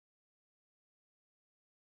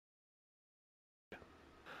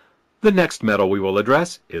The next metal we will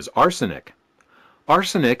address is arsenic.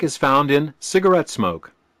 Arsenic is found in cigarette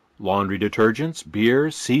smoke, laundry detergents, beer,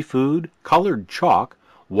 seafood, colored chalk,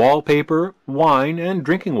 wallpaper, wine, and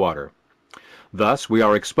drinking water. Thus, we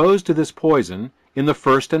are exposed to this poison in the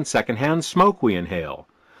first and second-hand smoke we inhale,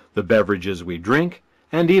 the beverages we drink,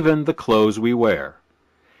 and even the clothes we wear.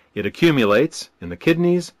 It accumulates in the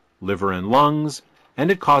kidneys, liver, and lungs, and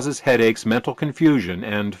it causes headaches, mental confusion,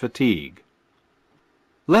 and fatigue.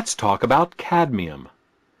 Let's talk about cadmium.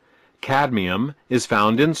 Cadmium is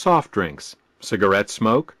found in soft drinks, cigarette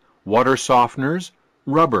smoke, water softeners,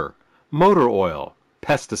 rubber, motor oil,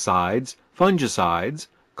 pesticides, fungicides,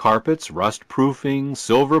 carpets, rust proofing,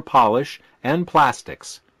 silver polish, and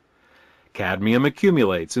plastics. Cadmium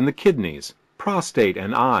accumulates in the kidneys, prostate,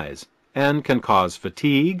 and eyes, and can cause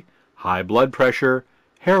fatigue, high blood pressure,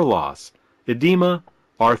 hair loss, edema,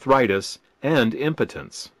 arthritis, and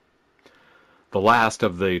impotence. The last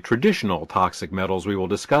of the traditional toxic metals we will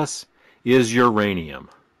discuss is uranium.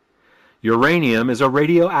 Uranium is a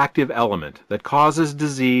radioactive element that causes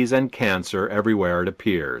disease and cancer everywhere it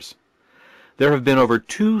appears. There have been over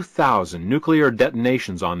 2,000 nuclear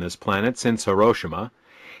detonations on this planet since Hiroshima,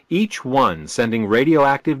 each one sending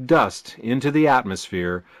radioactive dust into the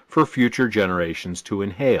atmosphere for future generations to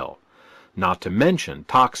inhale, not to mention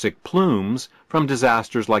toxic plumes from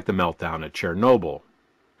disasters like the meltdown at Chernobyl.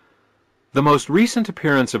 The most recent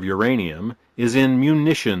appearance of uranium is in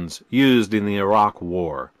munitions used in the Iraq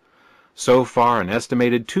War. So far, an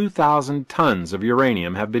estimated 2,000 tons of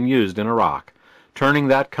uranium have been used in Iraq, turning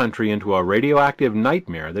that country into a radioactive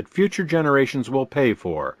nightmare that future generations will pay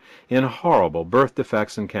for in horrible birth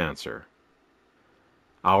defects and cancer.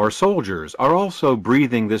 Our soldiers are also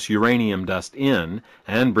breathing this uranium dust in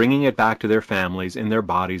and bringing it back to their families in their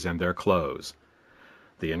bodies and their clothes.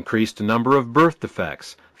 The increased number of birth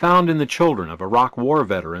defects found in the children of Iraq War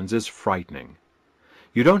veterans is frightening.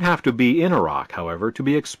 You don't have to be in Iraq, however, to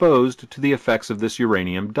be exposed to the effects of this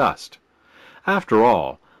uranium dust. After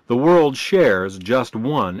all, the world shares just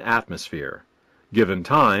one atmosphere. Given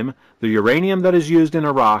time, the uranium that is used in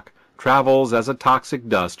Iraq travels as a toxic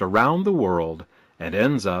dust around the world and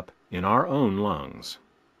ends up in our own lungs.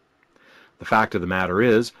 The fact of the matter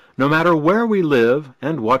is, no matter where we live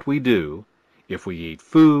and what we do, if we eat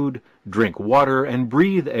food, drink water, and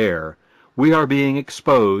breathe air, we are being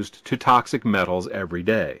exposed to toxic metals every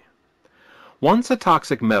day. Once a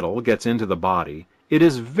toxic metal gets into the body, it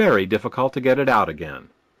is very difficult to get it out again.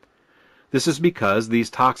 This is because these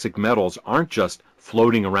toxic metals aren't just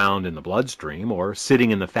floating around in the bloodstream or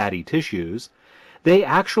sitting in the fatty tissues. They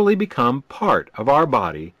actually become part of our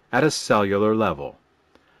body at a cellular level.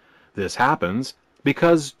 This happens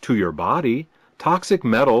because, to your body, toxic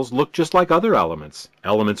metals look just like other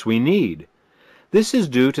elements we need. This is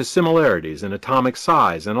due to similarities in atomic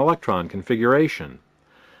size and electron configuration.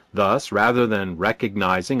 Thus, rather than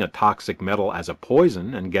recognizing a toxic metal as a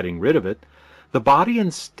poison and getting rid of it, the body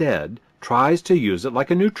instead tries to use it like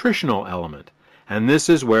a nutritional element, and this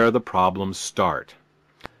is where the problems start.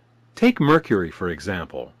 Take mercury, for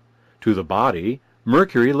example. To the body,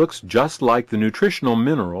 mercury looks just like the nutritional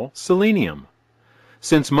mineral selenium.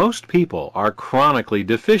 Since most people are chronically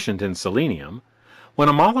deficient in selenium, when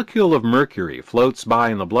a molecule of mercury floats by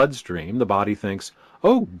in the bloodstream, the body thinks,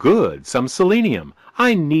 "Oh good, some selenium,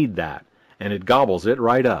 I need that," and it gobbles it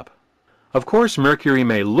right up. Of course, mercury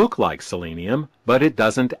may look like selenium, but it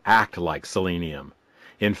doesn't act like selenium.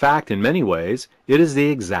 In fact, in many ways, it is the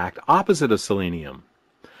exact opposite of selenium.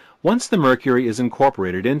 Once the mercury is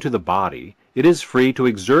incorporated into the body, it is free to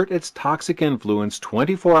exert its toxic influence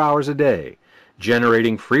 24 hours a day,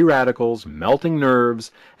 generating free radicals, melting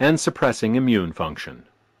nerves, and suppressing immune function.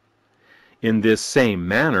 In this same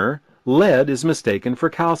manner, lead is mistaken for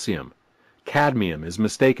calcium, cadmium is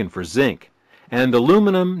mistaken for zinc, and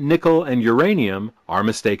aluminum, nickel, and uranium are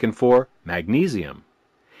mistaken for magnesium.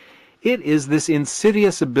 It is this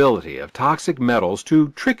insidious ability of toxic metals to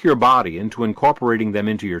trick your body into incorporating them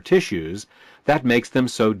into your tissues that makes them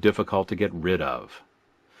so difficult to get rid of.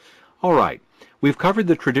 All right, we've covered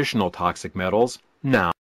the traditional toxic metals.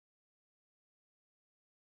 Now